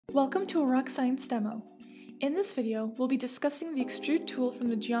Welcome to a rock science demo. In this video, we'll be discussing the Extrude tool from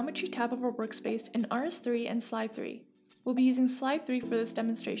the Geometry tab of our workspace in RS3 and Slide3. We'll be using Slide3 for this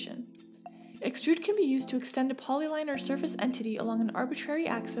demonstration. Extrude can be used to extend a polyline or surface entity along an arbitrary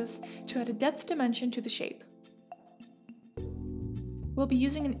axis to add a depth dimension to the shape. We'll be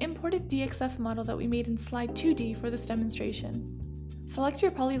using an imported DXF model that we made in Slide 2D for this demonstration. Select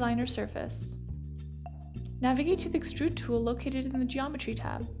your polyline or surface. Navigate to the Extrude tool located in the Geometry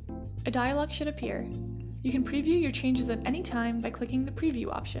tab. A dialog should appear. You can preview your changes at any time by clicking the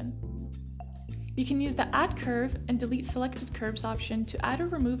Preview option. You can use the Add Curve and Delete Selected Curves option to add or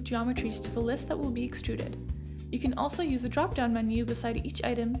remove geometries to the list that will be extruded. You can also use the drop-down menu beside each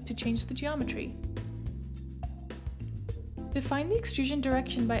item to change the geometry. Define the extrusion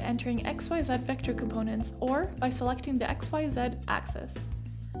direction by entering XYZ vector components or by selecting the XYZ axis.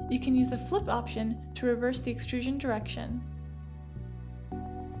 You can use the Flip option to reverse the extrusion direction.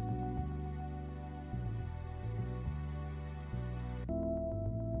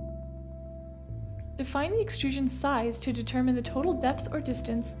 Define the extrusion size to determine the total depth or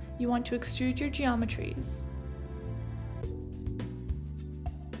distance you want to extrude your geometries.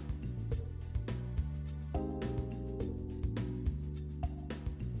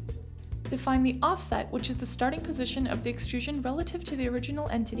 Define the offset, which is the starting position of the extrusion relative to the original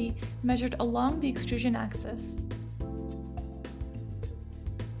entity measured along the extrusion axis.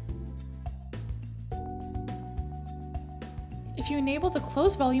 If you enable the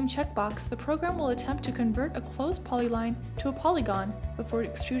Close Volume checkbox, the program will attempt to convert a closed polyline to a polygon before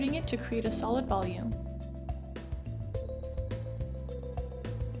extruding it to create a solid volume.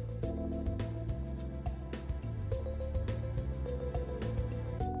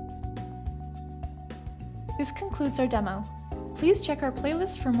 This concludes our demo. Please check our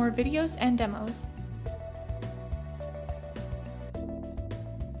playlist for more videos and demos.